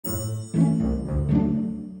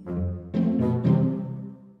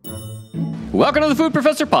Welcome to the Food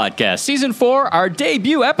Professor Podcast, Season 4, our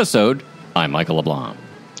debut episode. I'm Michael LeBlanc.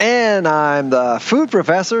 And I'm the Food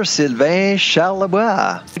Professor, Sylvain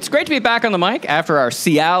Charlebois. It's great to be back on the mic after our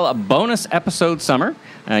Cial bonus episode summer.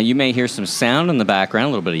 You may hear some sound in the background, a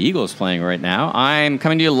little bit of Eagles playing right now. I'm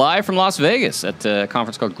coming to you live from Las Vegas at a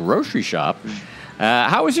conference called Grocery Shop.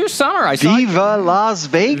 How was your summer? Viva Las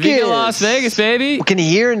Vegas! Viva Las Vegas, baby! We can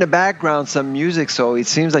hear in the background some music, so it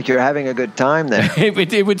seems like you're having a good time there.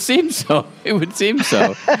 It would seem so. It would seem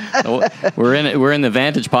so. We're in the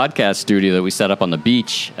Vantage podcast studio that we set up on the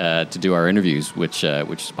beach to do our interviews, which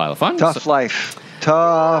is a pile of fun. Tough life.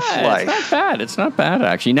 It's not bad,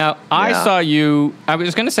 actually. Now, I saw you, I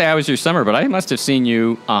was going to say I was your summer, but I must have seen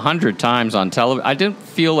you 100 times on television. I didn't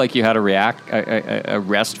feel like you had a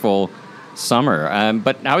restful summer.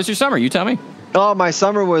 But how was your summer? You tell me. Oh, my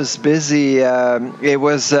summer was busy. It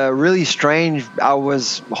was really strange. I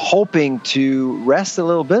was hoping to rest a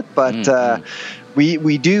little bit, but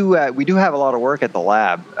we do have a lot of work at the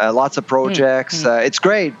lab. Lots of projects. It's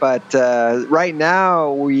great, but right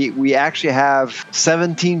now we actually have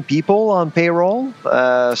 17 people on payroll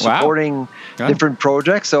supporting different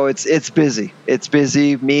projects. So it's busy. It's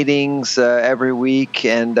busy. Meetings every week,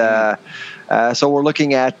 and so we're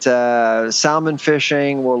looking at salmon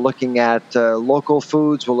fishing, we're looking at local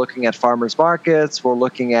foods, we're looking at farmers markets, we're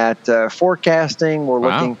looking at forecasting, we're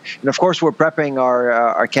looking, and of course we're prepping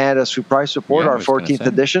our Canada's Food Price Report, our 14th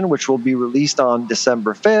edition, which will be released on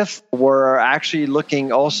December 5th. We're actually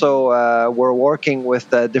looking also, we're working with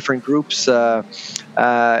different groups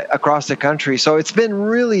across the country. So it's been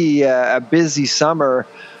really a busy summer,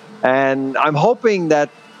 and I'm hoping that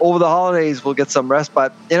over the holidays, we'll get some rest.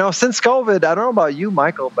 But, since COVID, I don't know about you,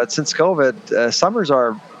 Michael, but since COVID, summers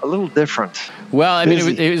are a little different. Well, I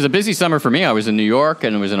mean, it was a busy summer for me. I was in New York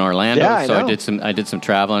and I was in Orlando, I did some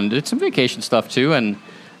traveling, did some vacation stuff too, and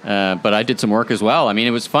but I did some work as well. I mean,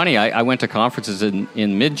 it was funny. I went to conferences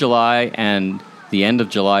in mid-July and the end of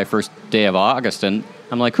July, first day of August, and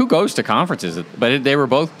I'm like, who goes to conferences? But they were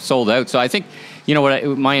both sold out. So I think,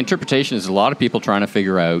 my interpretation is a lot of people trying to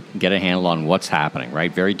figure out, get a handle on what's happening,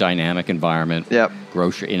 right? Very dynamic environment. Yep.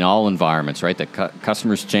 Grocery in all environments, right? The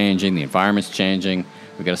customers changing, the environment's changing.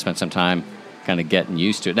 We've got to spend some time kind of getting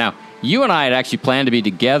used to it. Now, you and I had actually planned to be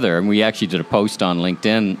together, and we actually did a post on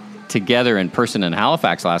LinkedIn together in person in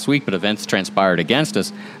Halifax last week, but events transpired against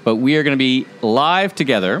us. But we are going to be live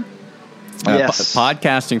together,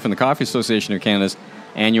 podcasting from the Coffee Association of Canada's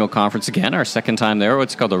annual conference again, our second time there. I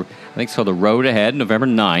think it's called the Road Ahead, November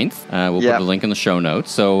 9th. We'll put a link in the show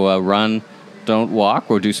notes. So run, don't walk.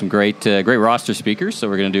 We'll do some great roster speakers. So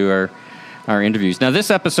we're going to do our interviews. Now,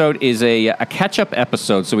 this episode is a catch-up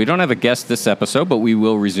episode. So we don't have a guest this episode, but we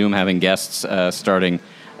will resume having guests starting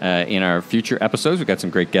in our future episodes. We've got some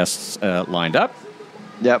great guests lined up.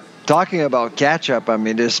 Yep. Talking about catch-up, I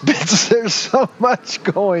mean, there's so much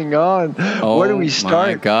going on. Where do we start?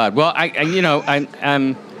 Oh my God! Well,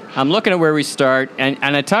 I'm looking at where we start, and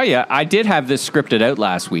I tell you, I did have this scripted out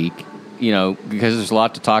last week, because there's a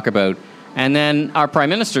lot to talk about, and then our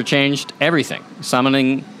Prime Minister changed everything,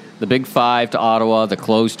 summoning the Big Five to Ottawa, the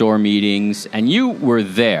closed-door meetings, and you were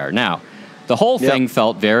there. Now, the whole thing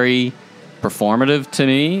felt very performative to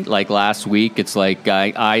me. Like last week, it's like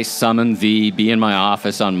I summoned thee, be in my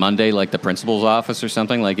office on Monday, like the principal's office or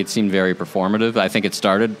something. Like it seemed very performative. I think it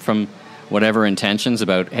started from whatever intentions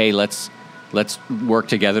about, hey, let's work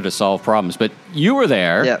together to solve problems. But you were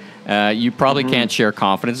there. You probably can't share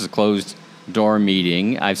confidence. It's a closed door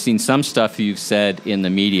meeting. I've seen some stuff you've said in the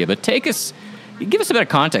media, but give us a bit of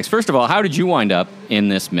context. First of all, how did you wind up in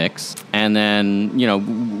this mix? And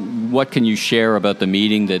then, what can you share about the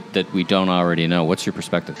meeting that we don't already know? What's your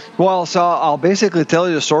perspective? Well, so I'll basically tell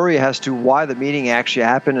you the story as to why the meeting actually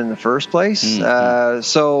happened in the first place.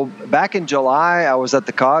 So back in July, I was at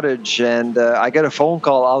the cottage, and I got a phone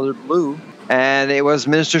call out of the blue, and it was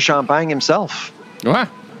Minister Champagne himself. Wow.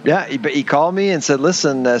 Yeah, he called me and said,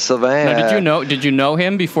 "Listen, Sylvain." Now, did you know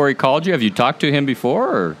him before he called you? Have you talked to him before?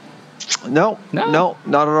 Or? No, not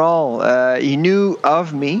at all. He knew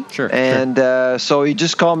of me, and so he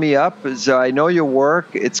just called me up. So I know your work;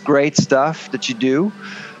 it's great stuff that you do.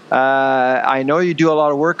 I know you do a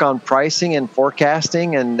lot of work on pricing and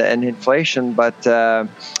forecasting and inflation, but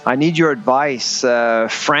I need your advice.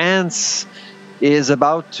 France is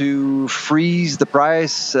about to freeze the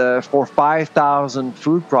price for 5,000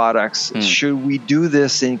 food products. Should we do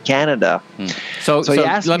this in Canada? So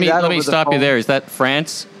let me stop you there. Is that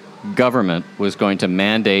France government was going to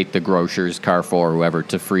mandate the grocers, Carrefour, whoever,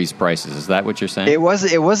 to freeze prices? Is that what you're saying? It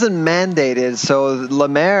wasn't mandated. So Le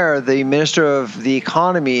Maire, the Minister of the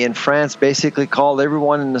Economy in France, basically called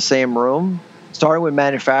everyone in the same room starting with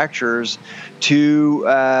manufacturers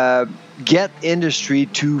to get industry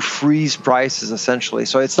to freeze prices, essentially.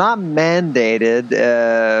 So it's not mandated,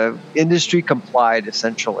 industry complied,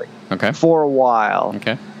 essentially, for a while.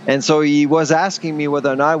 Okay. And so he was asking me whether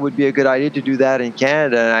or not it would be a good idea to do that in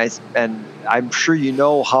Canada. And I'm sure you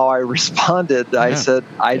know how I responded. I said,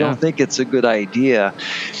 I don't think it's a good idea.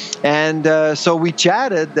 And so we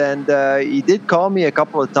chatted, and he did call me a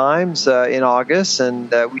couple of times in August,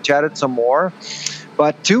 and we chatted some more.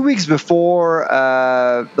 But 2 weeks before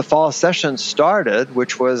the fall session started,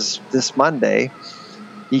 which was this Monday,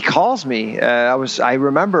 he calls me. I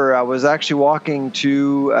remember I was actually walking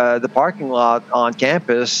to the parking lot on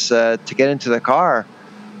campus to get into the car.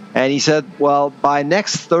 And he said, well, by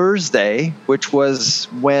next Thursday, which was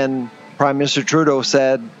when Prime Minister Trudeau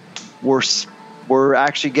said we're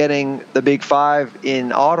actually getting the Big Five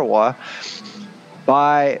in Ottawa,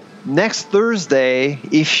 by next Thursday,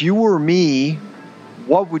 if you were me,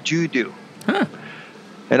 what would you do?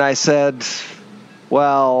 And I said,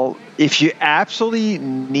 well, if you absolutely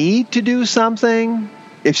need to do something,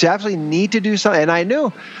 and I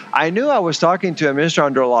knew I was talking to a minister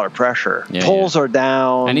under a lot of pressure. Polls are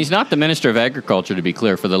down. And he's not the Minister of Agriculture, to be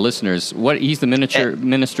clear for the listeners. He's the Minister of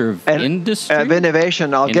Industry? Of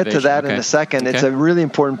Innovation. I'll get to that in a second. It's a really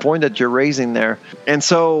important point that you're raising there. And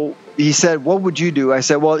so he said, what would you do? I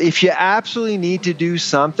said, well, if you absolutely need to do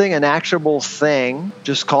something, an actionable thing,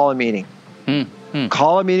 just call a meeting.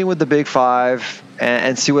 Call a meeting with the Big Five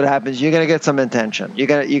and see what happens. You're going to get some attention. You're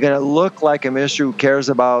going to look like a minister who cares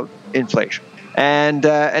about inflation. And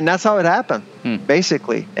that's how it happened,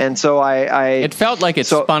 basically. And so it felt like it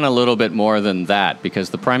spun a little bit more than that, because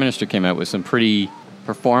the Prime Minister came out with some pretty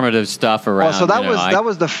performative stuff around. Well, so that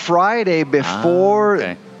was the Friday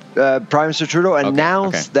before Prime Minister Trudeau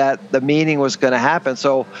announced that the meeting was going to happen.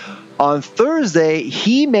 So on Thursday,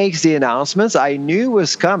 he makes the announcements. I knew it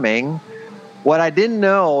was coming. What I didn't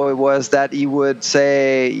know was that he would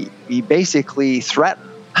say, he basically threatened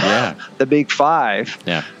the Big Five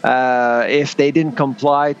if they didn't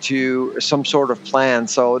comply to some sort of plan.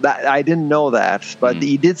 So that I didn't know that, but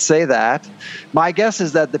he did say that. My guess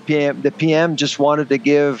is that the PM just wanted to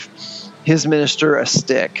give his minister a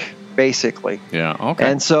stick, basically.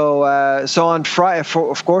 And so on Friday,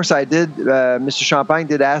 of course, I did. Mr. Champagne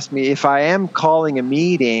did ask me, if I am calling a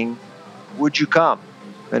meeting, would you come?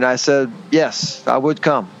 And I said, yes, I would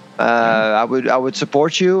come. I would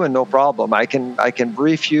support you, and no problem. I can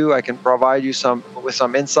brief you. I can provide you with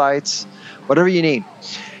some insights, whatever you need.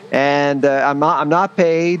 And I'm not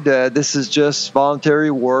paid. This is just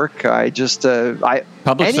voluntary work.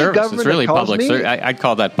 Public service. It's really public service. I'd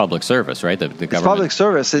call that public service, right? The government. It's public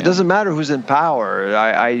service. It doesn't matter who's in power.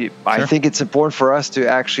 I think it's important for us to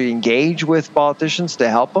actually engage with politicians to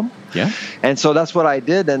help them. And so that's what I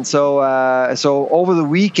did. And so over the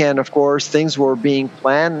weekend, of course, things were being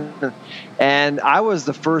planned, and I was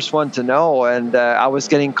the first one to know. And I was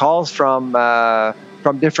getting calls from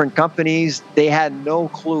different companies. They had no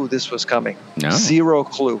clue this was coming. Zero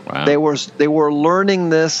clue. Wow. They were learning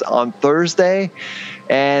this on Thursday,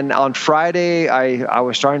 and on Friday I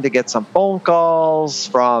was starting to get some phone calls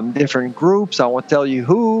from different groups. I won't tell you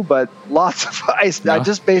who, but lots of I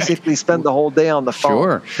just basically spent the whole day on the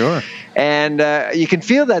phone. Sure. And you can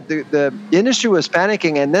feel that the industry was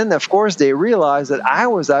panicking, and then of course they realized that I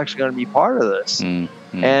was actually going to be part of this.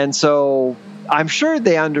 And so I'm sure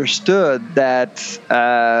they understood that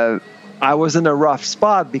I was in a rough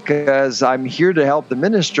spot, because I'm here to help the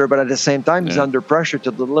minister, but at the same time, he's under pressure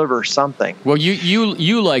to deliver something. Well,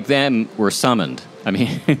 you like them were summoned. I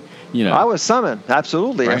mean, I was summoned,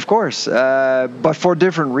 absolutely, of course, but for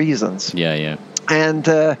different reasons. And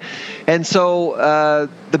so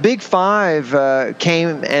the Big Five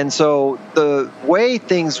came, and so the way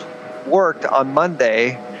things worked on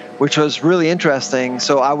Monday, which was really interesting.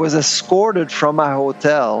 So I was escorted from my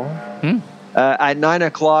hotel at 9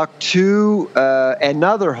 o'clock to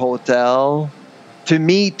another hotel to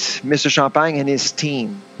meet Mr. Champagne and his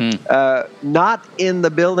team. Not in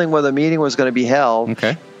the building where the meeting was going to be held.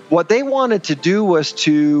 What they wanted to do was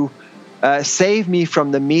to save me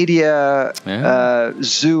from the media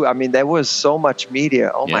zoo. I mean, there was so much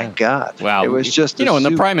media. Oh, my God. Wow. It was just when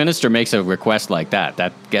the Prime Minister makes a request like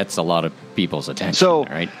that gets a lot of people's attention,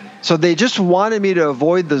 right? So they just wanted me to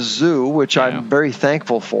avoid the zoo, which I'm very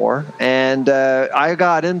thankful for. And I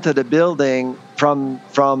got into the building from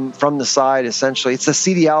the side, essentially. It's the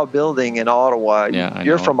CDL building in Ottawa.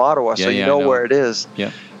 You're from Ottawa, so you know where it is.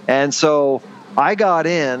 And so I got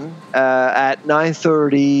in at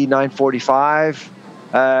 9:30, 9:45.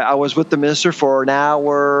 I was with the minister for an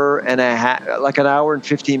hour and a half, like an hour and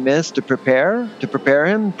 15 minutes to prepare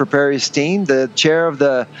his team. The chair of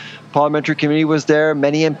the parliamentary committee was there.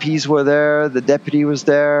 Many MPs were there. The deputy was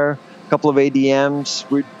there. A couple of ADMs.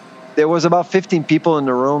 There was about 15 people in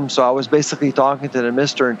the room, so I was basically talking to the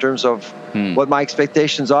minister in terms of what my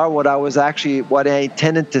expectations are, what I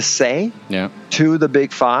intended to say to the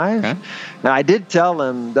Big Five. Okay. Now, I did tell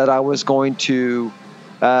him that I was going to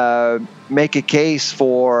make a case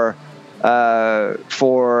for the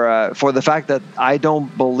fact that I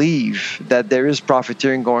don't believe that there is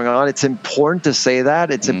profiteering going on. It's important to say that.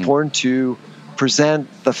 It's important to present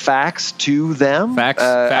the facts to them.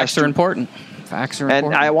 Facts are important. Facts are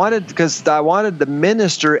important. And I wanted the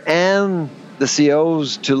minister and the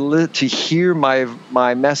COs to hear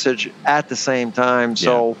my message at the same time,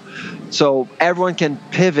 so everyone can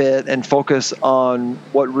pivot and focus on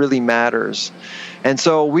what really matters. And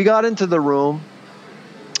so we got into the room.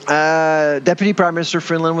 Deputy Prime Minister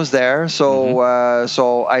Finland was there,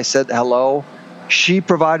 so I said hello. She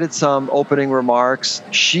provided some opening remarks.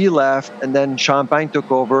 She left, and then Champagne took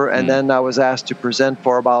over, and then I was asked to present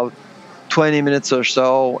for about 20 minutes or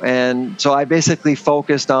so. And so I basically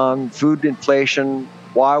focused on food inflation,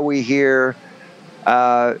 why we here.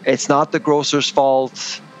 It's not the grocer's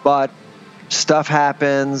fault, but stuff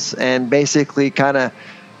happens, and basically kind of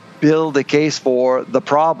build a case for the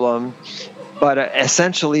problem. But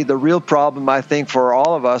essentially, the real problem, I think, for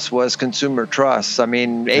all of us was consumer trust. I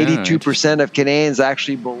mean, 82% of Canadians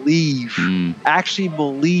actually believe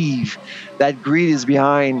that greed is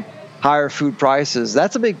behind higher food prices.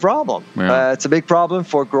 That's a big problem. Yeah. It's a big problem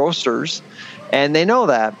for grocers, and they know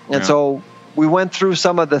that. And so we went through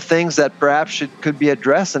some of the things that perhaps could be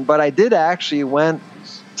addressed. But I did actually went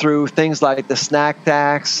through things like the snack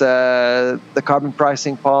tax, the carbon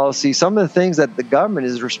pricing policy, some of the things that the government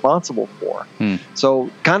is responsible for. So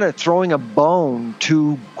kind of throwing a bone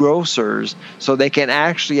to grocers so they can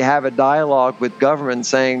actually have a dialogue with government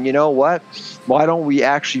saying, you know what, why don't we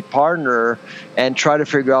actually partner and try to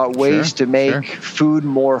figure out ways to make food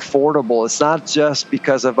more affordable? It's not just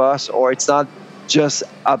because of us, or it's not just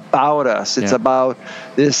about us. It's about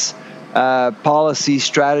this policy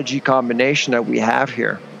strategy combination that we have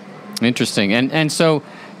here. Interesting. And so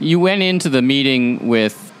you went into the meeting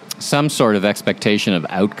with some sort of expectation of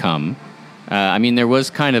outcome. I mean, there was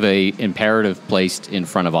kind of a imperative placed in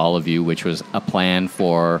front of all of you, which was a plan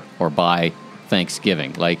for or by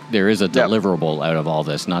Thanksgiving. Like, there is a deliverable out of all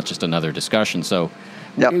this, not just another discussion. So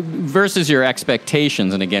versus your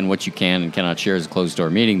expectations, and again, what you can and cannot share is a closed-door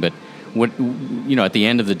meeting, but what, at the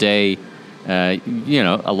end of the day,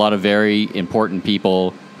 a lot of very important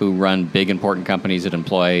people who run big, important companies that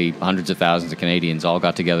employ hundreds of thousands of Canadians all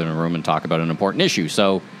got together in a room and talk about an important issue.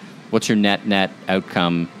 So what's your net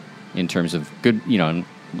outcome in terms of good,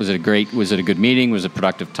 was it a good meeting? Was it a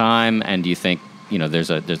productive time? And do you think, there's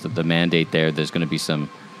the mandate there, there's going to be some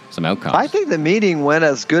outcomes? I think the meeting went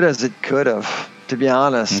as good as it could have, to be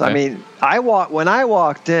honest. Okay. I mean, when I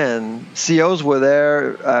walked in, COs were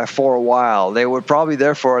there for a while. They were probably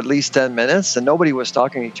there for at least 10 minutes, and nobody was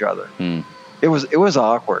talking to each other. It was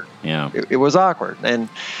awkward. Yeah, it was awkward, and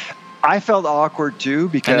I felt awkward too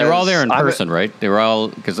because. And they were all there in person, right? They were all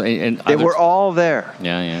they were all there.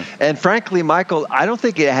 Yeah. And frankly, Michael, I don't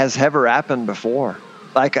think it has ever happened before.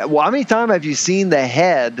 Like, how many times have you seen the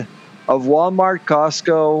head of Walmart,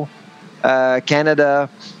 Costco,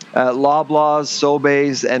 Canada, Loblaws,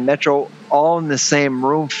 Sobeys, and Metro all in the same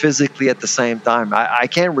room physically at the same time? I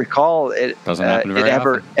can't recall it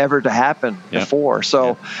ever to happen before. So.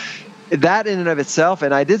 Yeah. That in and of itself,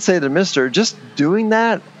 and I did say to the minister, just doing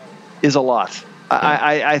that is a lot.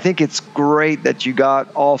 I think it's great that you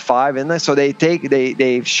got all five in there. So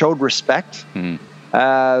they showed respect.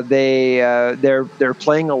 They're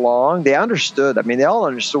playing along. They understood. I mean, they all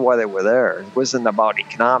understood why they were there. It wasn't about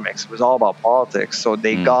economics. It was all about politics. So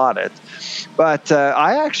they got it. But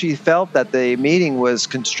I actually felt that the meeting was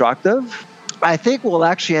constructive. I think we'll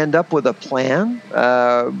actually end up with a plan,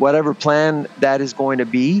 whatever plan that is going to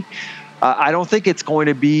be. I don't think it's going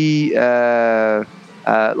to be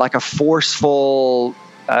like a forceful,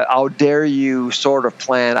 how dare you sort of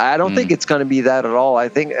plan. I don't think it's going to be that at all. I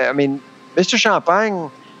mean, Mr.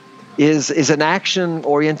 Champagne is an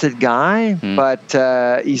action-oriented guy,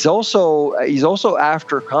 but he's also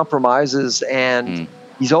after compromises, and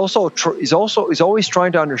he's always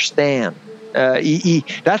trying to understand.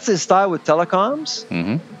 That's his style with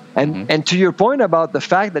telecoms. And to your point about the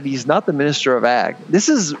fact that he's not the Minister of Ag, this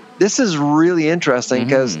is really interesting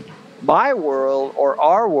because my world or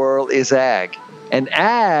our world is ag, and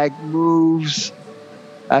ag moves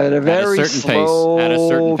at a very slow pace. At a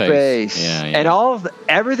certain pace. Yeah. And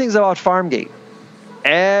everything's about Farmgate.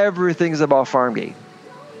 Everything's about Farmgate.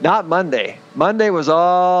 Not Monday. Monday was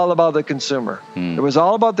all about the consumer. It was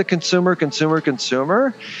all about the consumer,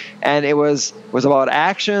 and it was about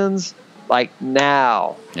actions like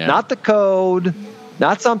now. Not the code,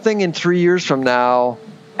 not something in 3 years from now.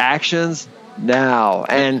 Actions now.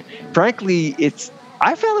 And frankly,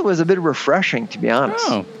 I felt it was a bit refreshing, to be honest.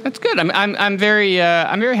 Oh, that's good. I'm very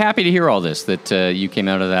happy to hear all this, that you came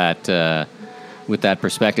out of that with that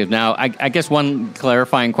perspective. Now, I guess one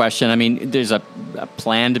clarifying question. I mean, there's a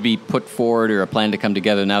plan to be put forward or a plan to come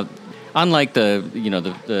together. Now, unlike the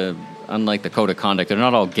code of conduct, they're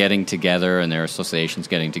not all getting together and their associations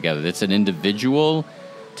getting together. It's an individual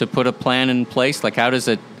to put a plan in place. Like,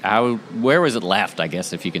 where was it left? I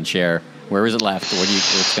guess if you can share, where was it left?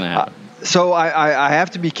 What's going to happen? So I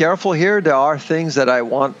have to be careful here. There are things that I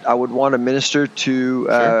would want a minister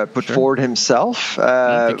to put forward himself.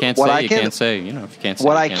 If you can't say, you can't say. If you can't say,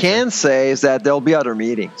 what I can say is that there'll be other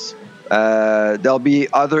meetings. There'll be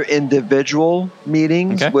other individual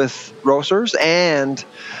meetings with grocers, and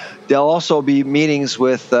there'll also be meetings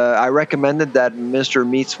with. I recommended that minister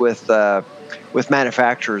meets with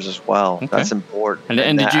manufacturers as well. Okay. That's important,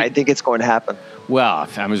 and I think it's going to happen. Well,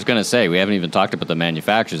 I was going to say, we haven't even talked about the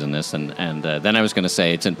manufacturers in this, and then I was going to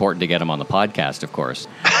say it's important to get them on the podcast, of course.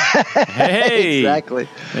 Hey, exactly,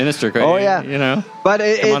 Minister. Oh yeah, but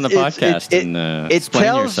come on the podcast and it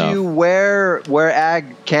tells yourself. You where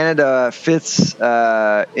Ag Canada fits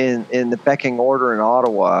in the pecking order in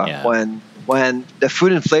Ottawa when the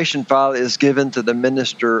food inflation file is given to the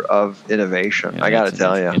Minister of Innovation. I got to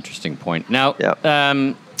tell you, interesting point.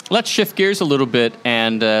 Now. Let's shift gears a little bit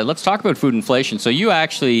and let's talk about food inflation. So you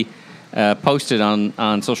actually posted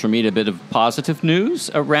on social media a bit of positive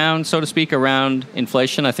news around, so to speak, around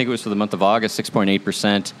inflation. I think it was for the month of August,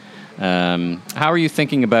 6.8%. How are you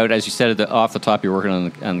thinking about, as you said off the top, you're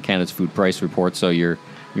working on Canada's food price report, so you're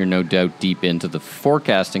no doubt deep into the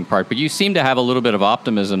forecasting part, but you seem to have a little bit of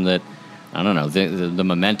optimism that, I don't know, the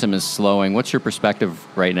momentum is slowing. What's your perspective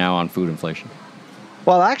right now on food inflation?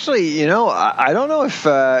 Well, actually, I don't know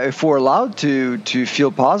if we're allowed to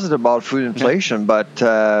feel positive about food inflation, but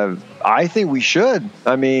I think we should.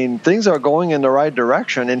 I mean, things are going in the right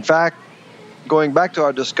direction. In fact, going back to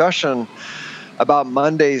our discussion about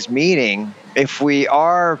Monday's meeting, if we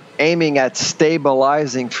are aiming at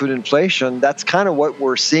stabilizing food inflation, that's kind of what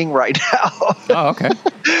we're seeing right now. Oh,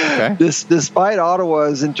 okay. Despite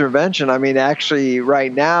Ottawa's intervention, I mean, actually,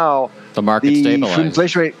 right now, the market stabilized. Food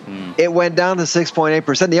inflation rate, it went down to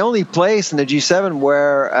 6.8%. The only place in the G7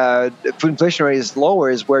 where food inflation rate is lower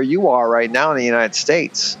is where you are right now in the United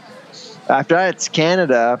States. After that, it's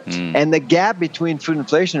Canada, and the gap between food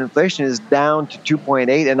inflation and inflation is down to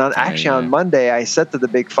 2.8. And on Monday, I said to the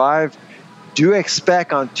Big Five, do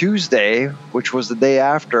expect on Tuesday, which was the day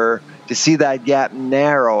after, to see that gap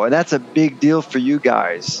narrow. And that's a big deal for you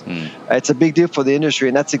guys. It's a big deal for the industry,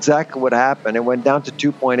 and that's exactly what happened. It went down to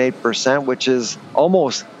 2.8%, which is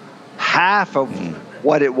almost half of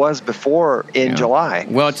what it was before in July.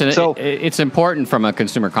 Well, it's important from a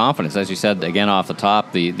consumer confidence. As you said, again, off the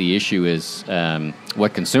top, the issue is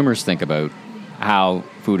what consumers think about how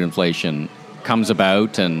food inflation comes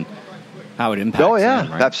about and how it impacts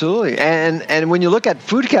them, right? Absolutely. And when you look at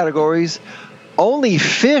food categories, only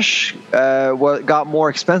fish got more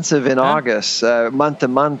expensive in August, month to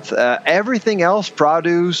month. Everything else,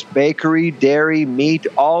 produce, bakery, dairy, meat,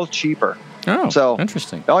 all cheaper. Oh, so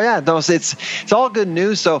interesting. Oh, yeah. No, it's all good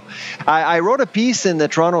news. So I wrote a piece in the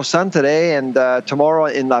Toronto Sun today and tomorrow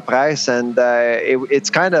in La Presse, and it's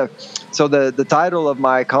kind of... So the title of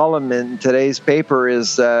my column in today's paper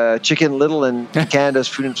is Chicken Little and Canada's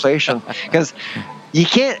Food Inflation. Because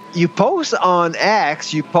you post on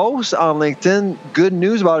X, you post on LinkedIn good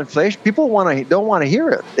news about inflation. People don't want to hear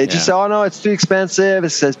it. They just say, oh, no, it's too expensive.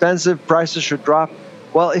 It's expensive. Prices should drop.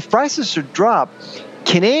 Well, if prices should drop,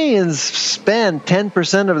 Canadians spend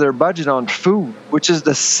 10% of their budget on food, which is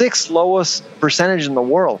the 6th lowest percentage in the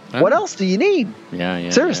world. What else do you need?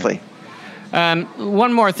 Seriously.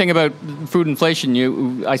 One more thing about food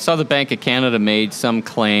inflation. I saw the Bank of Canada made some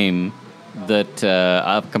claim that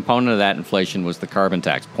a component of that inflation was the carbon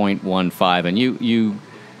tax, 0.15, and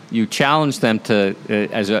you challenged them to,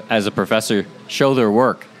 as a professor, show their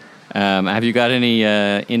work. Have you got any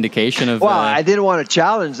indication of? Well, I didn't want to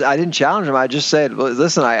challenge. I didn't challenge him. I just said,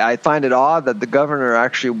 listen, I find it odd that the governor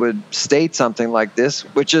actually would state something like this,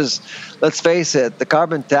 which is, let's face it, the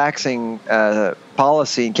carbon taxing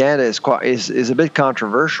policy in Canada is a bit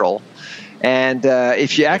controversial. And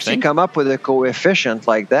if you actually come up with a coefficient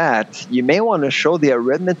like that, you may want to show the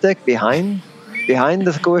arithmetic behind behind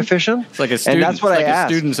the coefficient. It's like a student. And that's what I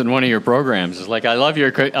asked. Students in one of your programs. It's like, I love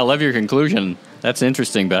your conclusion. That's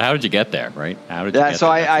interesting, but how did you get there, right? How did you get so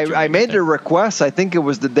there? I made a request. I think it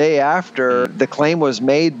was the day after the claim was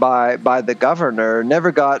made by the governor.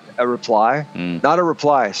 Never got a reply. Not a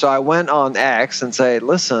reply. So I went on X and said,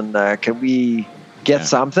 listen, can we get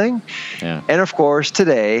something? Yeah. And of course,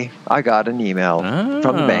 today I got an email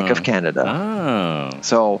from the Bank of Canada. Oh.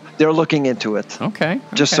 So they're looking into it. Okay.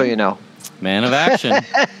 Just so you know. Man of action.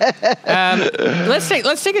 Let's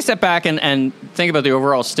take a step back and think about the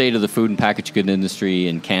overall state of the food and packaged good industry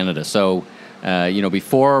in Canada. So,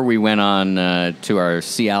 before we went on to our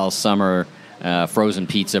Cial summer, frozen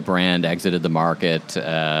pizza brand exited the market,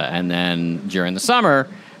 and then during the summer,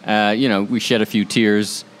 we shed a few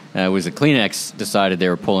tears. Was a Kleenex decided they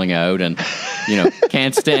were pulling out, and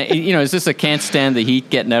can't stand. Is this a can't stand the heat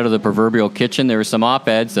getting out of the proverbial kitchen? There were some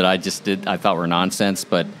op-eds that I thought were nonsense,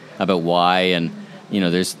 but about why, and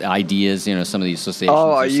there's ideas. Some of the associations.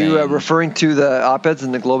 Oh, are you referring to the op-eds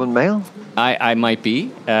in the Globe and Mail? I might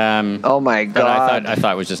be. Oh my God! I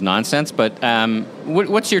thought it was just nonsense. But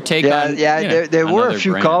what's your take on? Yeah, there were a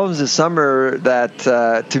few columns this summer that,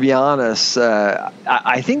 to be honest,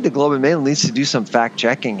 I think the Globe and Mail needs to do some fact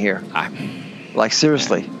checking here. Like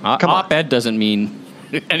seriously, come on. Op-ed doesn't mean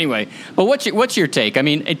anyway. But what's your take? I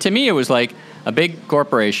mean, to me, it was like a big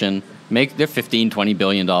corporation. Make their $15-20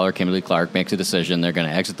 billion. Kimberly-Clark makes a decision. They're going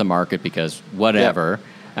to exit the market because whatever.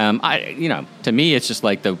 Yep. To me, it's just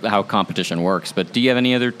like how competition works. But do you have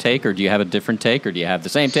any other take, or do you have a different take, or do you have the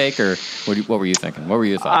same take, or what were you thinking? What were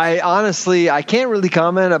your thoughts? I can't really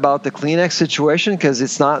comment about the Kleenex situation because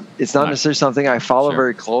it's not necessarily something I follow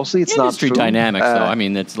very closely. It's industry not food. Dynamics, though. I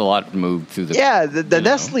mean, it's a lot moved through the. Yeah, the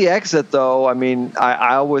Nestle exit, though. I mean,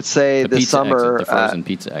 I would say this summer exit, the frozen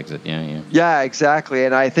pizza exit. Yeah. Yeah, exactly.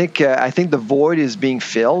 And I think the void is being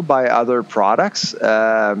filled by other products.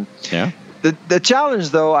 Yeah. The challenge,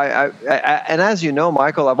 though, and as you know,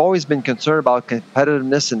 Michael, I've always been concerned about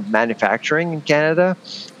competitiveness in manufacturing in Canada.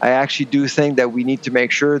 I actually do think that we need to make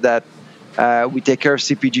sure that we take care of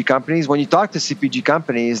CPG companies. When you talk to CPG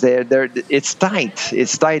companies, it's tight.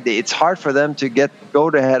 It's tight. It's hard for them to go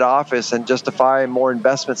to head office and justify more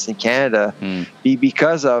investments in Canada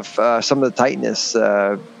because of some of the tightness.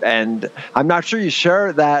 And I'm not sure you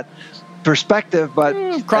share that perspective, but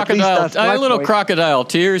crocodile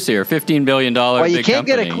tears here. $15 billion. Well, you can't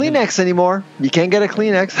get a Kleenex anymore. You can't get a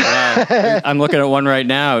Kleenex. I'm looking at one right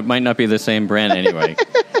now. It might not be the same brand anyway.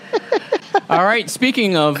 All right.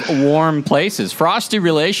 Speaking of warm places, frosty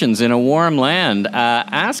relations in a warm land.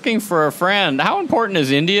 Asking for a friend. How important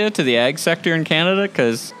is India to the ag sector in Canada?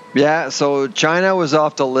 So China was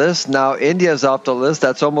off the list. Now India's off the list.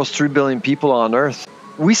 That's almost 3 billion people on Earth.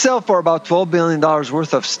 We sell for about $12 billion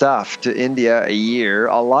worth of stuff to India a year.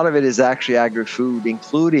 A lot of it is actually agri-food,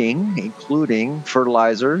 including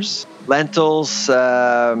fertilizers, lentils,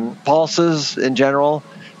 pulses in general.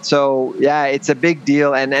 So, yeah, it's a big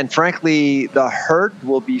deal. And frankly, the hurt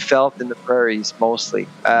will be felt in the prairies mostly.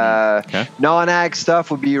 Non-ag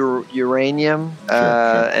stuff would be uranium.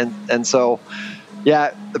 And so...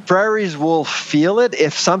 Yeah, the prairies will feel it.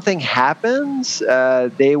 If something happens,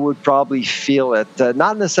 they would probably feel it.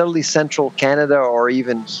 Not necessarily central Canada or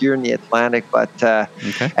even here in the Atlantic, but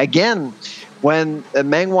again, when the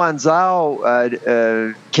Meng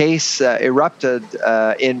Wanzhou case erupted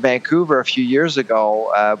in Vancouver a few years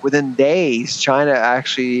ago, within days, China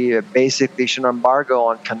actually basically issued an embargo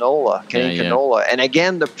on Canadian canola. And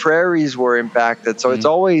again, the prairies were impacted. So it's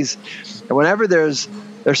always, whenever there's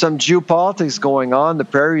some geopolitics going on, the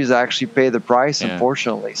prairies actually pay the price,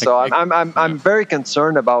 unfortunately. So I'm very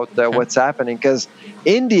concerned about what's happening because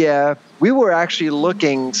India, we were actually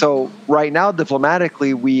looking. So right now,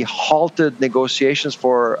 diplomatically, we halted negotiations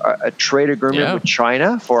for a trade agreement with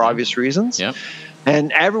China for obvious reasons. Yeah.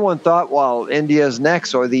 And everyone thought, well, India's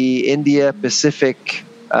next, or the India-Pacific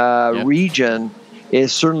region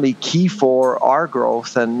is certainly key for our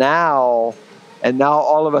growth. And now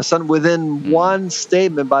all of a sudden, within one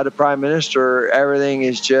statement by the Prime Minister, everything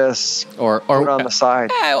is just put on the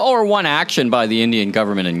side. Or one action by the Indian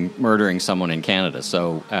government in murdering someone in Canada.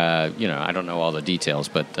 So, I don't know all the details,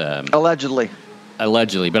 but allegedly.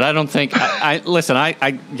 But I don't think. Listen,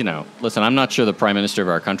 I'm not sure the Prime Minister of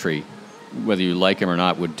our country, whether you like him or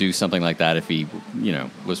not, would do something like that if he,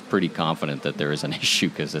 was pretty confident that there is an issue,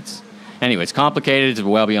 because it's. Anyway, it's complicated. It's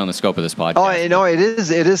well beyond the scope of this podcast. Oh, no, it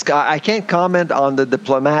is. It is. I can't comment on the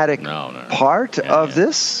diplomatic part of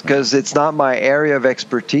this because it's not my area of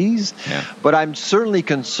expertise. Yeah. But I'm certainly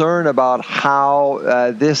concerned about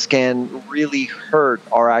how this can really hurt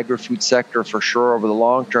our agri-food sector for sure over the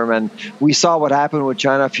long term. And we saw what happened with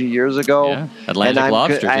China a few years ago. Yeah. Atlantic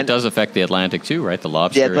lobsters. It does affect the Atlantic too, right? The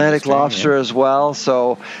lobster. The Atlantic lobster as well.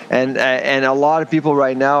 So, and a lot of people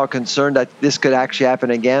right now are concerned that this could actually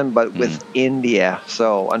happen again, but with India.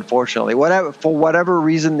 So unfortunately, for whatever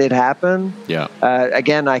reason it happened. Yeah.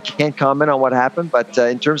 Again, I can't comment on what happened, but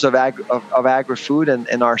in terms of agri-food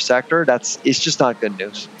and our sector, it's just not good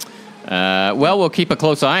news. Well, we'll keep a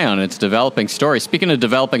close eye on it. It's a developing story. Speaking of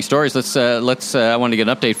developing stories, let's. I want to get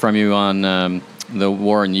an update from you on the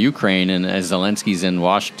war in Ukraine, and Zelensky's in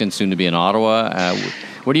Washington, soon to be in Ottawa.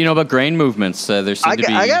 What do you know about grain movements? There seem to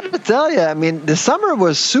be. I got to tell you, I mean, the summer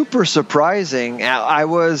was super surprising. I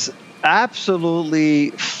was absolutely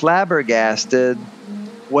flabbergasted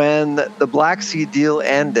when the Black Sea deal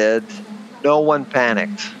ended. No one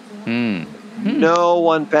panicked. No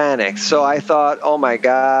one panicked. So I thought, oh my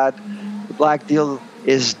God, the Black Deal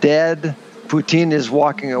is dead. Putin is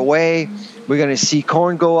walking away. We're going to see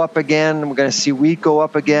corn go up again. We're going to see wheat go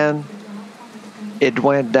up again. It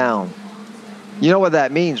went down. You know what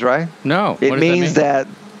that means, right? No. It means that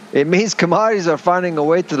it means commodities are finding a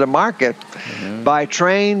way to the market by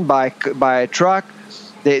train, by truck.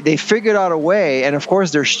 They figured out a way, and of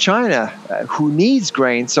course, there's China who needs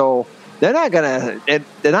grain, so they're not gonna.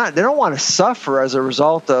 They don't want to suffer as a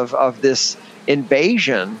result of this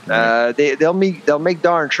invasion. They'll make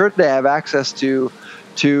darn sure they have access to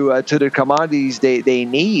the commodities they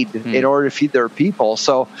need in order to feed their people.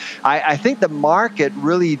 So I think the market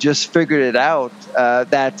really just figured it out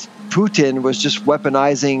that Putin was just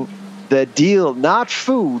weaponizing the deal, not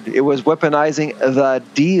food. It was weaponizing the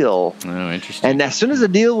deal. Oh, interesting. And as soon as the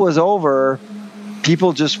deal was over,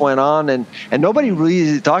 people just went on, and nobody really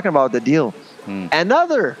is talking about the deal.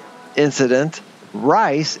 Another incident,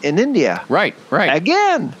 rice in India. Right.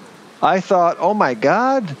 Again, I thought, oh my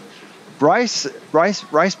God, rice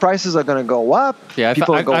prices are going to go up. Yeah, I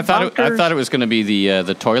thought it was going to be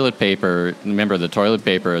the toilet paper. Remember the toilet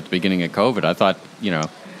paper at the beginning of COVID? I thought,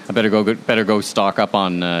 I better go stock up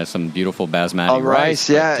on some beautiful basmati rice.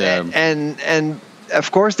 Yeah, but, and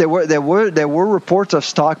of course there were reports of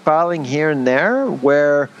stockpiling here and there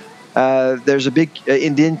where there's a big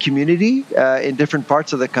Indian community in different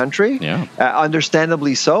parts of the country. Yeah,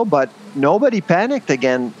 understandably so, but nobody panicked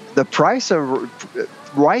again. The price of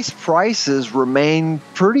rice prices remain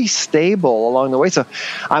pretty stable along the way. So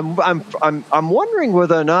I'm wondering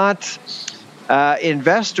whether or not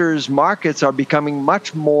investors' markets are becoming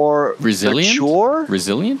much more mature.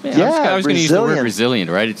 Resilient? Yeah, I was going to use the word resilient,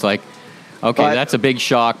 right? It's like, okay, that's a big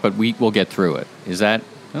shock, but we'll get through it. Is that?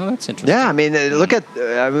 Oh, that's interesting. Yeah, I mean, look at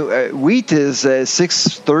wheat is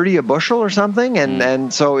 $6.30 a bushel or something,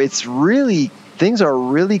 and so it's really, things are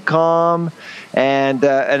really calm, and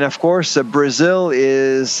of course Brazil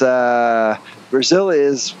is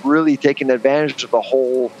really taking advantage of the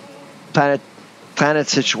whole planet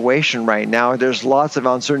situation right now. There's lots of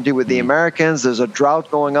uncertainty with the Americans. There's a drought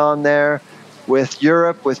going on there with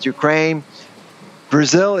Europe, with Ukraine.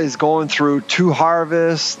 Brazil is going through 2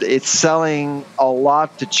 harvests. It's selling a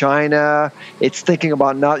lot to China. It's thinking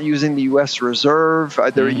about not using the U.S. reserve,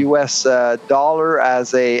 the U.S. dollar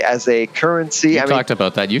as a currency. You talked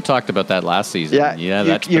about that. You talked about that last season.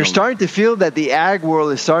 Yeah. You're starting to feel that the ag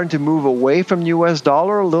world is starting to move away from the U.S.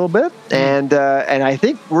 dollar a little bit, and I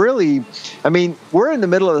think really, I mean, we're in the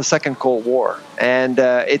middle of the second Cold War, and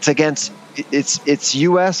it's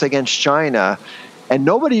U.S. against China. And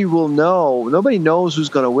nobody knows who's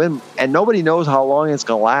going to win, and nobody knows how long it's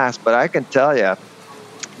going to last. But I can tell you,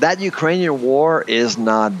 that Ukrainian war is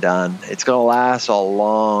not done. It's going to last a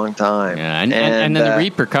long time. Yeah, and then the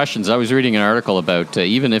repercussions. I was reading an article about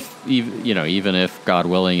even if God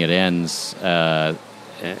willing it ends and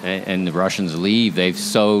the Russians leave, they've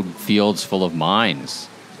sowed fields full of mines.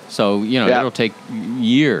 So it'll take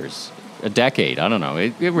years. A decade, I don't know.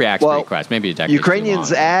 It reacts pretty fast. Maybe a decade.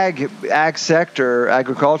 Ukrainians' ag sector,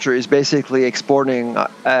 agriculture, is basically exporting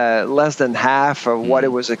less than half of what it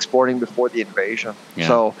was exporting before the invasion. Yeah.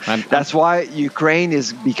 So that's why Ukraine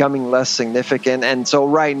is becoming less significant. And so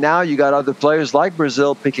right now you got other players like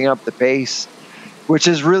Brazil picking up the pace, which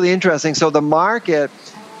is really interesting. So the market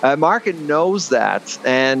knows that,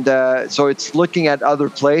 and so it's looking at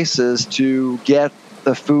other places to get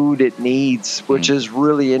the food it needs, which is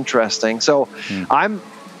really interesting. So I'm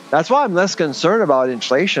That's why I'm less concerned about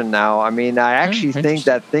inflation now. I mean, I actually think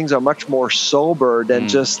that things are much more sober than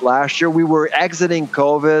just last year. We were exiting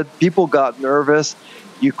COVID. People got nervous.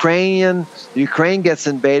 Ukraine gets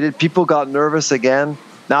invaded. People got nervous again.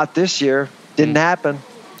 Not this year. Didn't happen.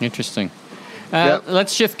 Interesting.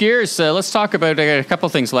 Let's shift gears. Let's talk about a couple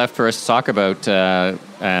of things left for us to talk about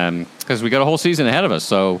because we got a whole season ahead of us.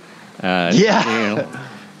 So,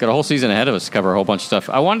 got a whole season ahead of us to cover a whole bunch of stuff.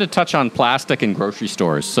 I wanted to touch on plastic in grocery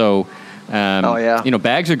stores. So,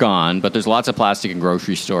 bags are gone, but there's lots of plastic in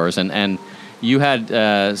grocery stores. And you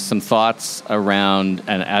had some thoughts around,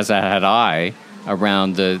 and as had I,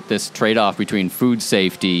 around this trade-off between food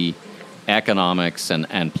safety, economics,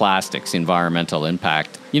 and plastics, environmental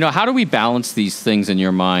impact. How do we balance these things in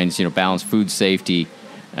your minds, balance food safety,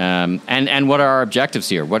 and what are our objectives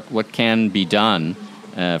here? What can be done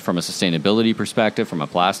from a sustainability perspective, from a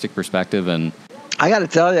plastic perspective? And I got to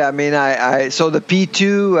tell you, I mean, so the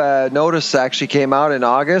P2 notice actually came out in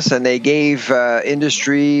August, and they gave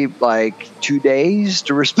industry like 2 days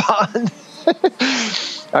to respond.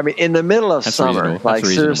 I mean, in the middle of summer, like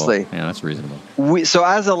seriously. Yeah, that's reasonable. So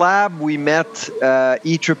as a lab, we met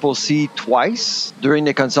ECCC twice during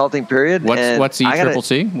the consulting period. What's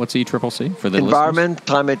ECCC? What's ECCC for the Environment, listeners?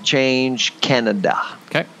 Climate Change Canada.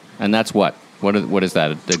 Okay, and that's what? What is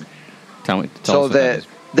that? Tell us what that is.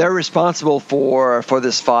 They're responsible for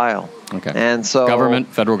this file. Okay. And so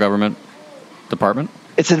federal government department.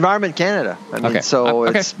 It's Environment Canada. I mean,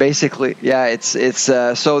 it's basically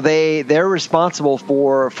so they're responsible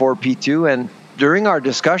for P2, and during our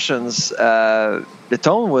discussions, the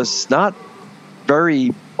tone was not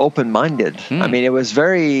very open-minded. I mean, it was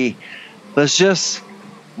very, let's just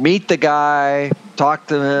meet the guy, talk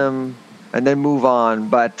to him, and then move on.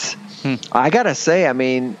 But I gotta say, I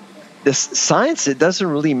mean, this science, it doesn't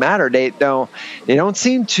really matter. They don't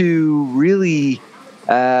seem to really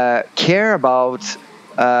care about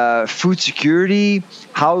food security,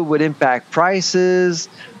 how it would impact prices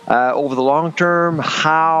over the long term,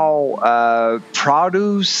 how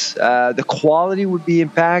produce, the quality would be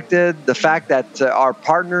impacted, the fact that our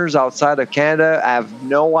partners outside of Canada have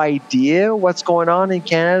no idea what's going on in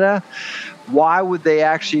Canada. Why would they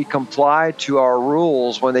actually comply to our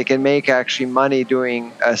rules when they can make actually money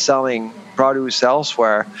doing selling produce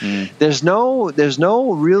elsewhere? There's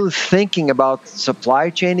no real thinking about supply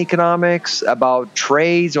chain economics, about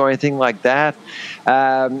trades or anything like that,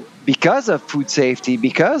 because of food safety.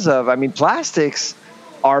 Plastics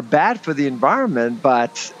are bad for the environment,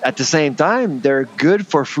 but at the same time, they're good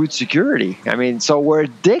for food security. I mean, so we're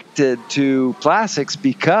addicted to plastics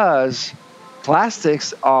because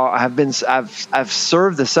plastics have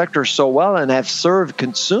served the sector so well and have served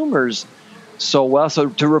consumers so well. So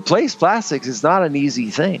to replace plastics is not an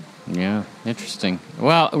easy thing. Yeah, interesting.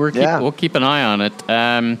 Well, we'll keep an eye on it.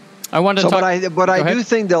 I wanted to talk. But I do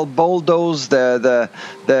think they'll bulldoze the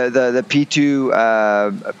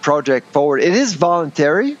P2 project forward. It is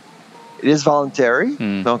voluntary.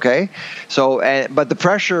 Okay. So, but the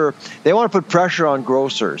pressure, they want to put pressure on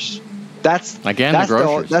grocers. The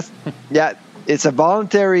grocers. It's a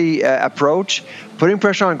voluntary approach, putting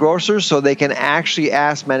pressure on grocers so they can actually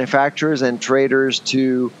ask manufacturers and traders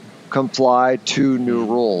to comply to new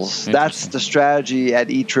rules. That's the strategy at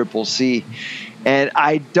ECCC. And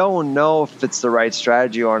I don't know if it's the right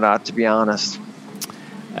strategy or not, to be honest.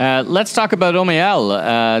 Let's talk about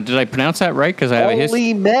Omiel. Did I pronounce that right? Because I have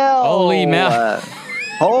Omiel.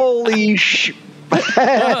 Holy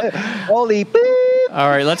Holy beep. All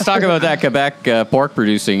right, let's talk about that Quebec pork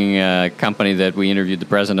producing company that we interviewed the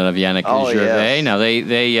president of, Yannick Gervais. Yes. Now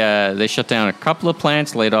they shut down a couple of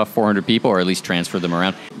plants, laid off 400 people, or at least transferred them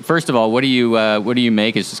around. First of all, what do you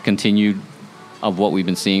make? Is this continued of what we've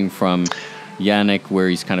been seeing from Yannick, where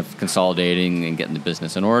he's kind of consolidating and getting the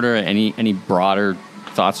business in order? Any broader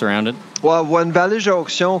thoughts around it? Well, when Valige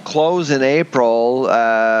Auction closed in April,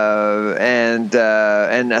 and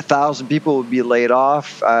 1,000 people would be laid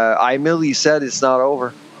off, I immediately said it's not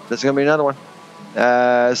over. There's going to be another one.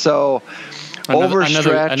 So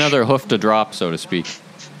overstretched. Another hoof to drop, so to speak.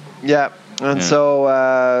 Yeah. And so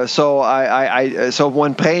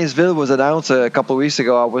when Princeville was announced a couple of weeks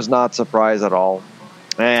ago, I was not surprised at all.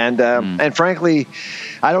 And frankly,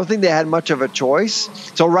 I don't think they had much of a choice.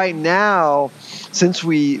 So right now, since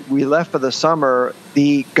we left for the summer,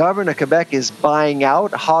 the government of Quebec is buying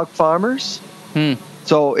out hog farmers.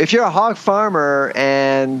 So if you're a hog farmer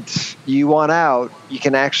and you want out, you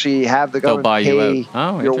can actually have the government pay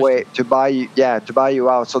your way to buy you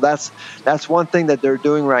out. So that's one thing that they're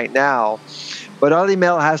doing right now. But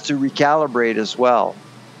Olimel has to recalibrate as well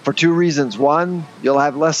for two reasons. One, you'll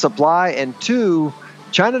have less supply, and two,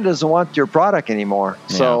 China doesn't want your product anymore.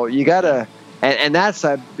 So you got to, and that's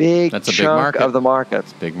a big chunk of the market.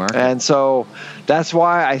 It's a big market. And so that's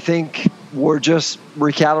why I think we're just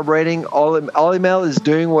recalibrating. Olymel is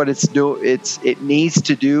doing what it needs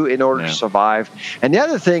to do in order to survive. And the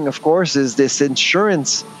other thing, of course, is this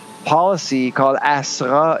insurance policy called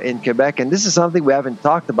ASRA in Quebec, and this is something we haven't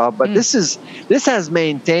talked about, but this has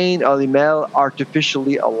maintained Olymel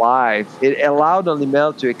artificially alive. It allowed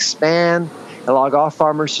Olymel to expand, allowed all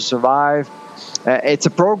farmers to survive. It's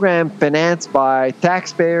a program financed by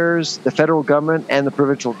taxpayers, the federal government, and the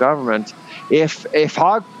provincial government. If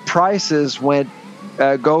hog prices would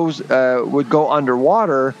go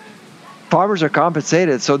underwater, farmers are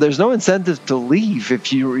compensated. So there's no incentive to leave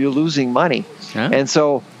if you're losing money, and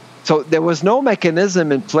so there was no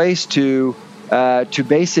mechanism in place to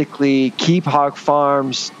basically keep hog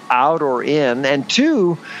farms out or in. And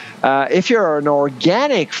two, if you're an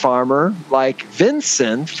organic farmer like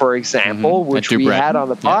Vincent, for example, which we had on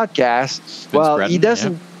the podcast, well, he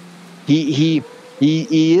doesn't. He's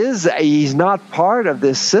not part of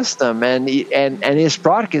this system, and his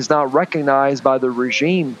product is not recognized by the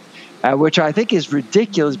regime. Which I think is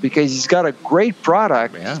ridiculous because he's got a great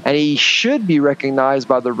product and he should be recognized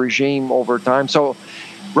by the regime over time. So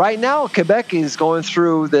right now, Quebec is going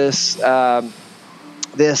through this kind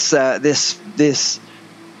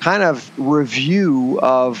of review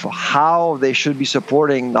of how they should be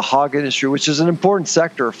supporting the hog industry, which is an important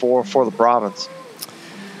sector for the province.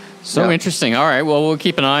 So interesting. All right. Well, we'll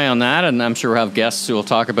keep an eye on that, and I'm sure we'll have guests who will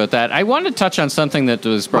talk about that. I wanted to touch on something that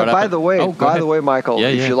was brought up. By the way, Michael,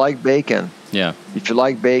 if you like bacon, if you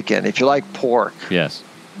like pork, yes,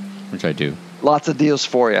 which I do, lots of deals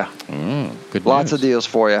for you. Good. Lots of deals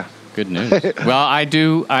for you. Good news. Well, I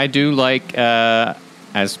do like,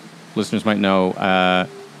 as listeners might know,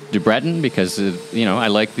 Du Breton, because I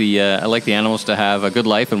like the animals to have a good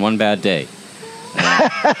life and one bad day.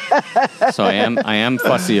 So I am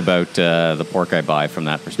fussy about the pork I buy from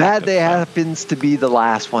that perspective. That day happens to be the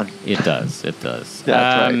last one. It does. That's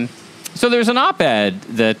right. So there's an op-ed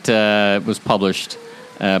that was published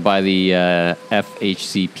by the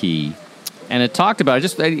FHCP, and it talked about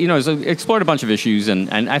it explored a bunch of issues, and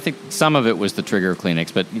I think some of it was the trigger of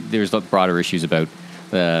clinics, but there's broader issues about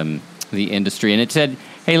the industry. And it said,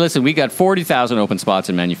 hey, listen, we got 40,000 open spots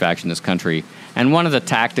in manufacturing in this country. And one of the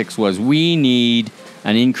tactics was we need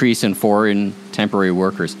an increase in foreign temporary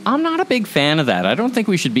workers. I'm not a big fan of that. I don't think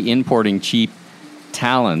we should be importing cheap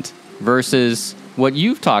talent versus what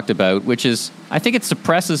you've talked about, which is I think it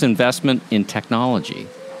suppresses investment in technology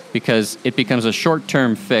because it becomes a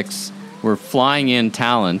short-term fix. We're flying in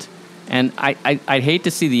talent. And I'd hate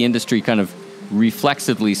to see the industry kind of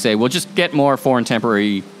reflexively say, well, just get more foreign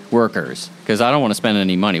temporary workers because I don't want to spend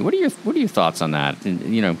any money. What are your thoughts on that?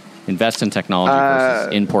 Invest in technology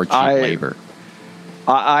versus import cheap labor.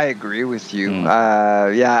 I agree with you.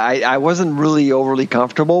 I wasn't really overly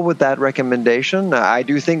comfortable with that recommendation. I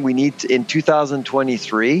do think we need to, in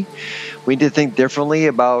 2023, we need to think differently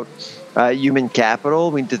about human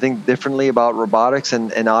capital. We need to think differently about robotics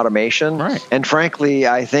and automation. Right. And frankly,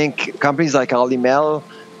 I think companies like Olymel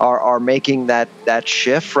are making that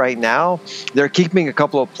shift right now. They're keeping a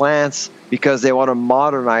couple of plants because they want to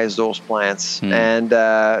modernize those plants. And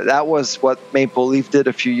that was what Maple Leaf did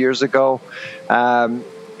a few years ago.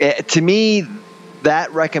 To me,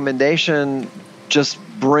 that recommendation just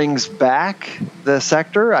brings back the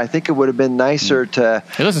sector. I think it would have been nicer to.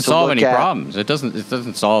 It doesn't solve any problems. It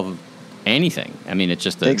doesn't solve anything. I mean, it's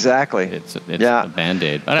just exactly. It's a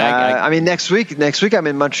Band-Aid. But I mean, next week I'm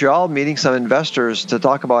in Montreal meeting some investors to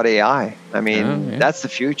talk about AI. I mean, that's the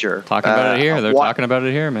future. Talking about it here. They're talking about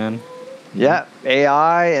it here, man. Yeah,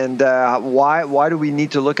 AI and why do we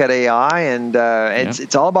need to look at AI? And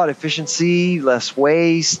it's all about efficiency, less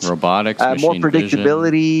waste, robotics, more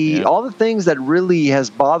predictability, all the things that really has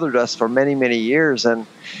bothered us for many, many years. And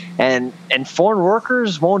foreign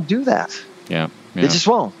workers won't do that. Yeah. They just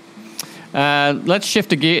won't. Let's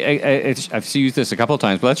shift to gear. I've used this a couple of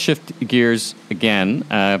times, but let's shift gears again,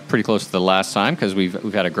 pretty close to the last time because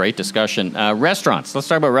we've had a great discussion. Restaurants. Let's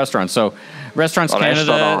talk about restaurants. So, Restaurants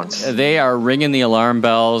Canada, they are ringing the alarm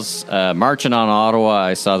bells, marching on Ottawa.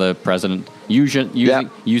 I saw the president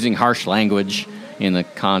using harsh language in the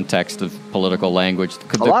context of political language.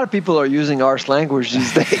 A lot of people are using harsh language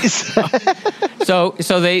these days. So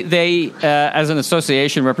they as an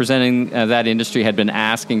association representing that industry, had been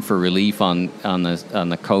asking for relief on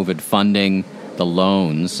the COVID funding, the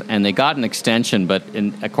loans, and they got an extension, but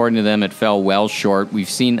according to them, it fell well short.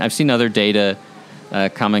 I've seen other data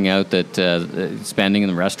coming out that spending in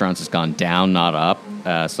the restaurants has gone down, not up,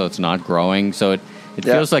 so it's not growing. So it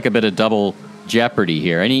feels like a bit of double jeopardy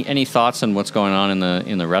here. Any thoughts on what's going on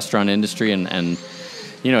in the restaurant industry? And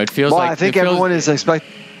it feels like I think everyone is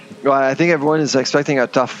expecting a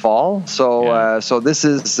tough fall. So so this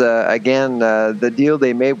is again the deal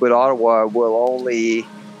they made with Ottawa will only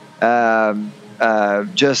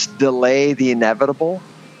just delay the inevitable,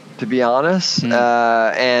 to be honest.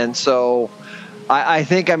 And so I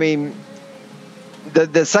think, I mean,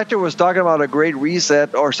 the sector was talking about a great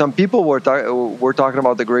reset, or some people were talking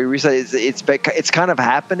about the great reset. It's kind of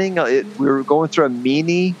happening. We're going through a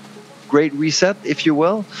mini great reset, if you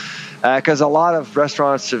will, because a lot of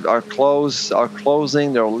restaurants are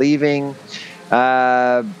closing, they're leaving.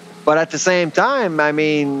 But at the same time, I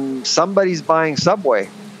mean, somebody's buying Subway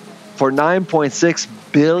for $9.6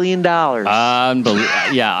 billion.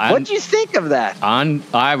 Unbelievable. Yeah. What do you think of that? I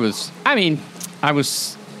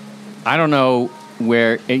don't know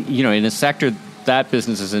where, in a sector, that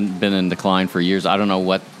business has been in decline for years. I don't know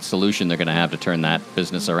what solution they're going to have to turn that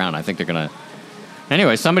business around. I think they're going to.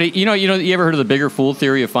 Anyway, somebody, you ever heard of the bigger fool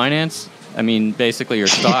theory of finance? I mean, basically your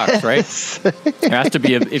stocks, right? There has to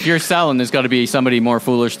be if you're selling, there's got to be somebody more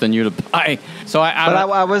foolish than you to buy. So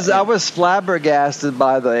I was flabbergasted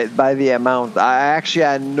by the amount. I actually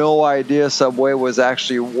had no idea Subway was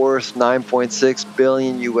actually worth $9.6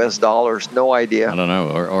 billion US. No idea. I don't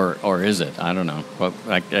know, or is it? I don't know. Well,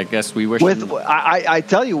 I guess we wish. I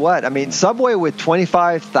tell you what. I mean, Subway with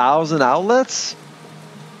 25,000 outlets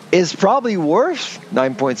is probably worth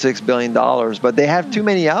 $9.6 billion, but they have too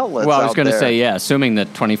many outlets. Well, I was going to say, assuming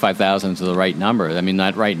that 25,000 is the right number. I mean,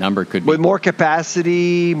 that right number could be with more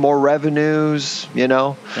capacity, more revenues.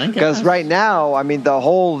 Because right now, I mean,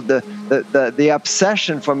 the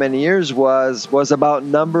obsession for many years was about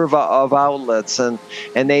number of outlets, and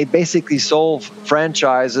they basically sold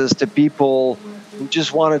franchises to people who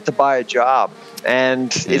just wanted to buy a job,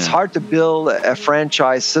 and it's hard to build a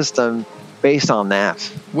franchise system based on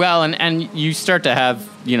that. Well, and you start to have,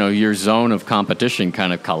 your zone of competition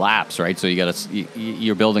kind of collapse, right? So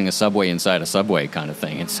you're building a Subway inside a Subway kind of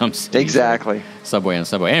thing in some cities. Exactly. Subway and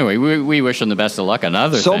Subway. Anyway, we wish them the best of luck.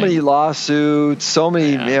 Many lawsuits,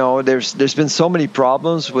 there's been so many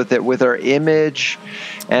problems with their image.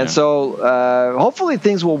 And so hopefully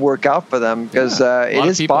things will work out for them, because it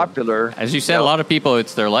is popular. As you said, a lot of people,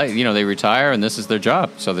 it's their life. They retire and this is their job.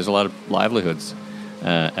 So there's a lot of livelihoods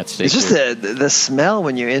at stake. It's just the smell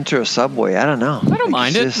when you enter a Subway. I don't know. I don't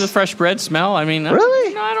mind it. The fresh bread smell. I mean,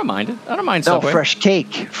 really? No, I don't mind it. I don't mind Subway. No, fresh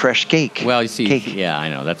cake. Well, you see, cake. Yeah, I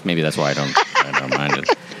know. That's why I don't mind it.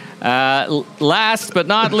 Last but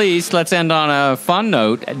not least, let's end on a fun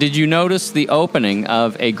note. Did you notice the opening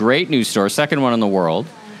of a great new store, second one in the world,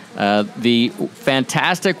 the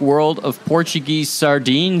fantastic World of Portuguese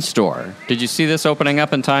Sardine store? Did you see this opening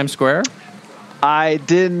up in Times Square? I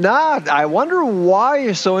did not. I wonder why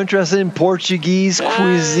you're so interested in Portuguese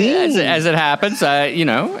cuisine. As it happens,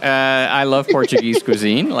 I love Portuguese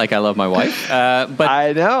cuisine, like I love my wife. But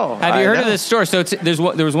I know. Have you heard of this store? So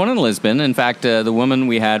there was one in Lisbon. In fact, the woman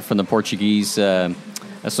we had from the Portuguese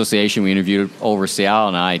Association we interviewed over Seattle,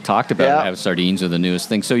 and I talked about how sardines are the newest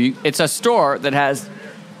thing. So it's a store that has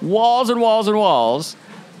walls and walls and walls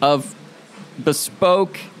of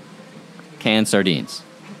bespoke canned sardines.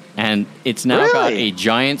 And it's now got a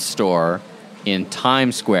giant store in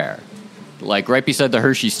Times Square, like right beside the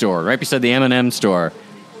Hershey store, right beside the M&M store,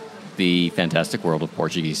 the fantastic World of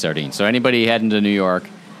Portuguese Sardines. So anybody heading to New York,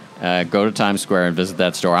 go to Times Square and visit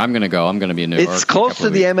that store. I'm going to go. I'm going to be in New York. It's close to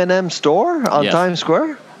the M&M store on Times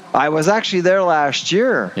Square? I was actually there last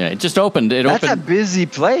year. Yeah, it just opened. That's a busy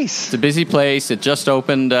place. It's a busy place. It just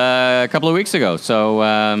opened a couple of weeks ago. So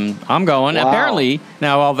I'm going. Wow. Apparently,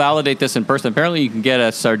 now I'll validate this in person. Apparently, you can get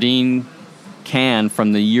a sardine can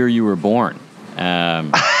from the year you were born.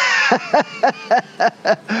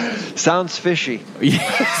 Sounds fishy.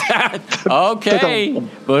 Okay.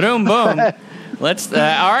 Boom, boom. Let's. All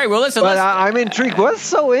right. Well, listen. But I'm intrigued. What's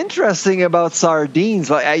so interesting about sardines?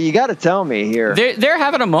 Like, you got to tell me here. They're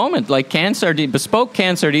having a moment. Like bespoke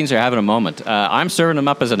canned sardines are having a moment. I'm serving them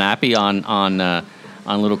up as an appy on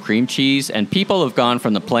little cream cheese, and people have gone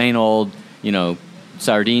from the plain old,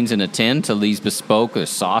 sardines in a tin to these bespoke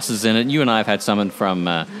sauces in it. You and I have had some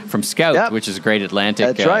from Scout, which is a great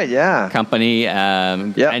Atlantic company.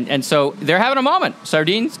 And so they're having a moment.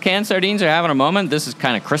 Canned sardines are having a moment. This is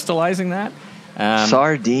kind of crystallizing that.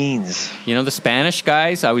 Sardines. The Spanish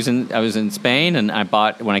guys. I was in Spain, and I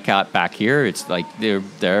bought when I got back here. It's like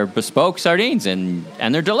they're bespoke sardines, and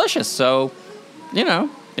they're delicious. So,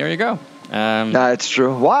 there you go. That's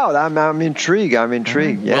true. Wow, I'm intrigued. I'm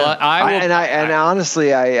intrigued. Yeah. Well,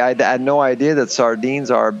 honestly, I had no idea that sardines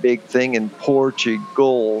are a big thing in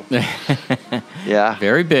Portugal. Yeah.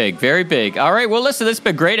 Very big, very big. All right. Well, listen, this has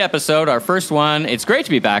been a great episode. Our first one. It's great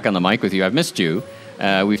to be back on the mic with you. I've missed you.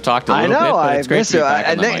 We've talked a little bit, but it's great to be back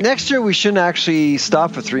on the mic. Next year, we shouldn't actually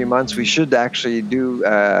stop for 3 months. We should actually do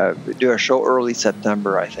a show early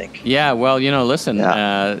September, I think. Yeah, well, listen,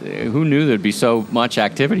 who knew there'd be so much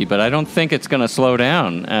activity, but I don't think it's going to slow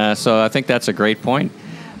down. So I think that's a great point.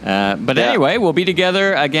 But anyway, we'll be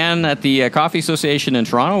together again at the Coffee Association in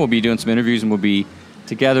Toronto. We'll be doing some interviews, and we'll be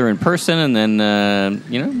together in person, and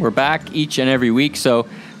then we're back each and every week. So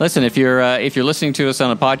listen, if you're listening to us on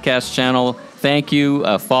a podcast channel, thank you.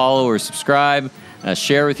 Follow or subscribe.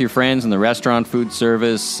 Share with your friends in the restaurant, food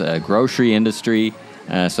service, grocery industry,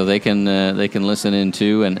 so they can listen in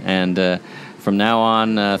too. And from now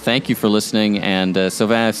on, thank you for listening. And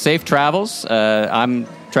Sylvain, safe travels. I'm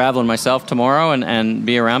traveling myself tomorrow and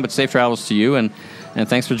be around, but safe travels to you. And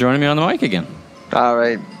thanks for joining me on the mic again. All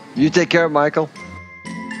right. You take care, Michael.